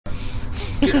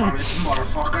Get on it,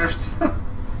 motherfuckers.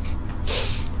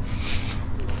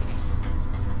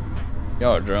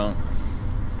 Y'all are drunk.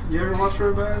 You ever watch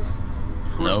Road Bass?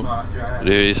 Of course Nope. not. Your ass.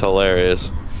 Dude, he's hilarious.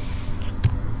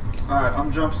 Alright,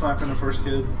 I'm jump sniping the first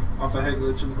kid off a head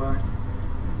glitch in the back.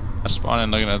 I spawned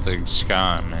in looking at the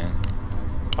sky, man.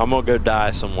 I'm gonna go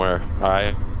die somewhere,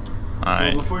 alright?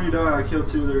 Alright. Well, before you die, I killed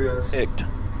 2 of their guys. Picked.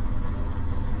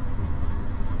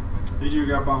 Did you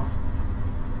got bomb?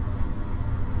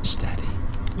 Steady.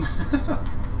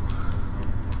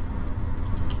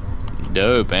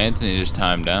 Dope, Anthony just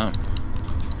timed down.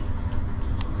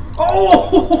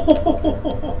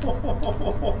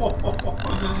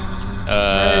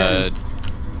 Man.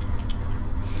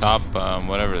 Top,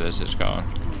 whatever this is called.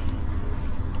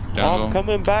 Jungle. I'm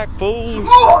coming back, fool!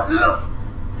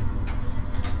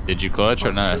 Did you clutch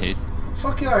or not, Heath?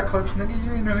 Fuck yeah, I clutched, nigga.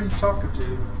 You ain't know who you talking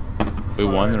to. We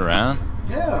won the round?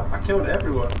 Yeah, I killed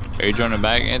everyone. Are you joining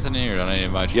back, Anthony, or don't I need to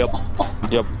invite you?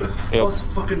 Yep. That's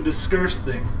fucking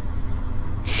disgusting.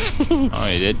 Oh,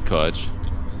 you did clutch.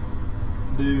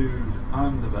 Dude,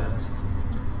 I'm the best.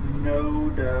 No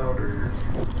doubters.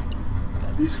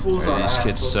 These fools Hey, on these ass.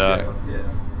 kids Let's suck. go. Yeah.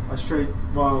 I straight,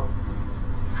 well,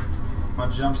 my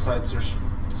jump sites are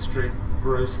straight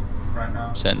roast right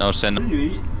now. Send What do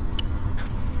you eat?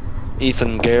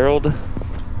 Ethan Gerald.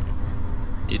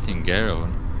 Ethan Gerald.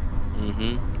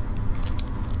 Mm-hmm.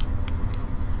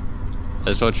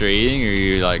 That's what you're eating, or are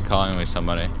you like calling me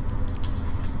somebody?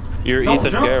 You're Don't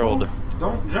Ethan jump, Gerald. fool.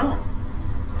 Don't jump.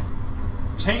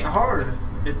 Taint hard.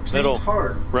 It taint Middle.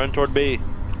 hard. Run toward B.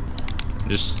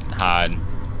 Just hide.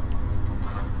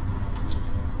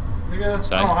 Nigga, I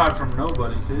Side. don't hide from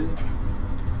nobody, kid.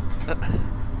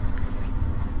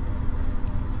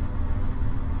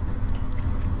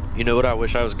 You know what I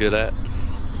wish I was good at?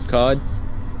 COD?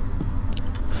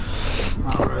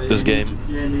 Alright. This game.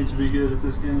 You need to be good at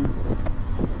this game.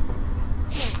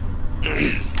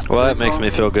 Well, that makes me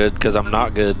feel good because I'm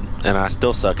not good and I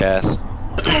still suck ass.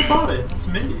 That's my body. That's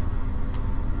me.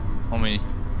 Homie,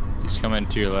 he's coming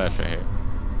to your left right here.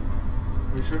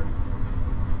 Are you sure?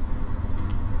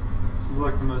 This is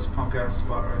like the most punk ass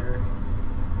spot right here.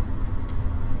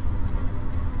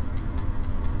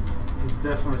 He's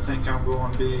definitely think I'm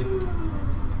going B.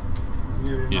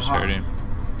 You just heard him.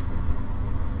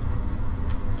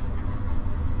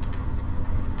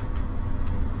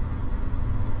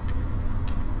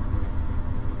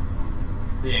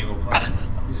 He ain't gonna play.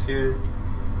 He's scared.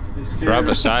 He's scared. Right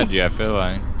beside you, I feel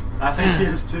like. I think he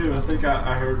is too. I think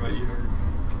I heard what you heard.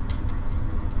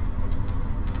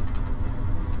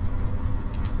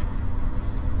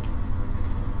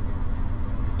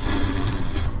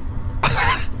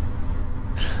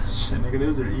 Shit, nigga,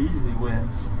 those are easy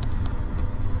wins.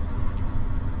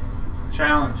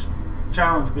 Challenge.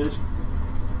 Challenge, bitch.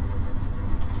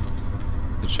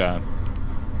 Good shot.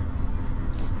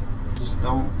 Just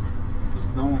don't.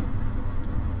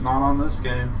 Not on this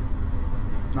game.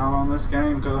 Not on this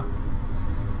game, cuz.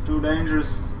 Too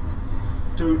dangerous.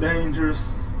 Too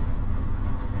dangerous.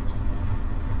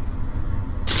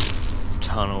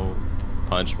 Tunnel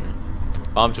punch me.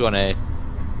 Bomb's going A.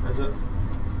 Is it?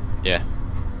 Yeah.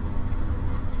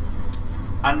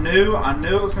 I knew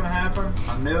it was gonna happen.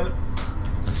 I knew it.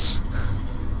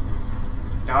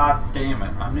 God damn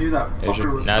it. I knew that Now's fucker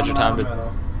your- was now's coming your out time of the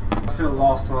middle. I feel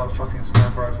lost without a fucking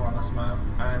sniper rifle on this map.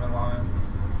 I ain't even lying.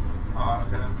 Oh,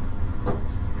 okay.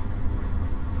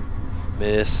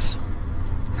 Miss.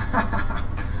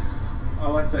 I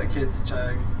like that kid's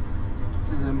tag.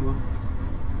 His emblem.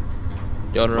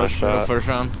 You wanna My rush middle shot. first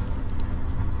round?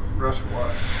 Rush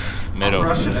what? Middle. I'm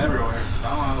rushing everywhere because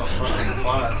I don't have a fucking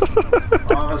class.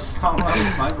 I don't have a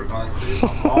sniper class, dude.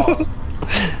 I'm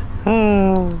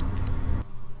lost.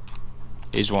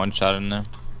 He's one shot in there.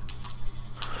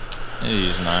 He's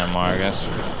using IMR, I guess.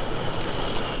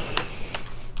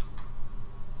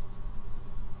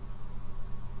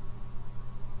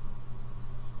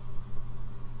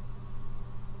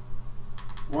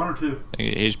 One or two?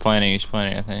 He's planning,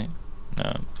 I think.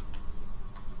 No.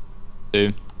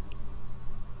 Two.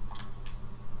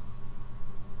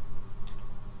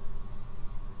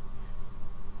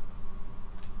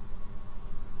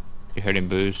 You heard him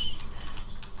boost.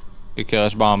 Good kill,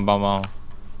 that's bomb.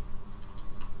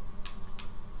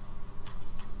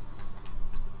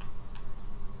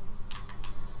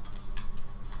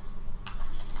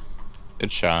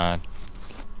 Good shot.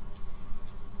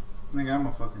 I think I'm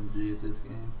a fucking G at this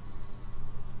game.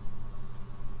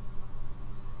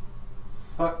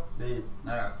 Fuck, dude.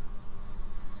 Nah.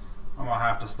 I'm gonna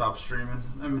have to stop streaming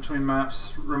in between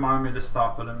maps. Remind me to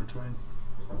stop it in between.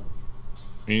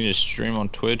 You need to stream on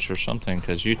Twitch or something,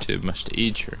 because YouTube must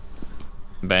eat your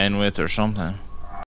bandwidth or something.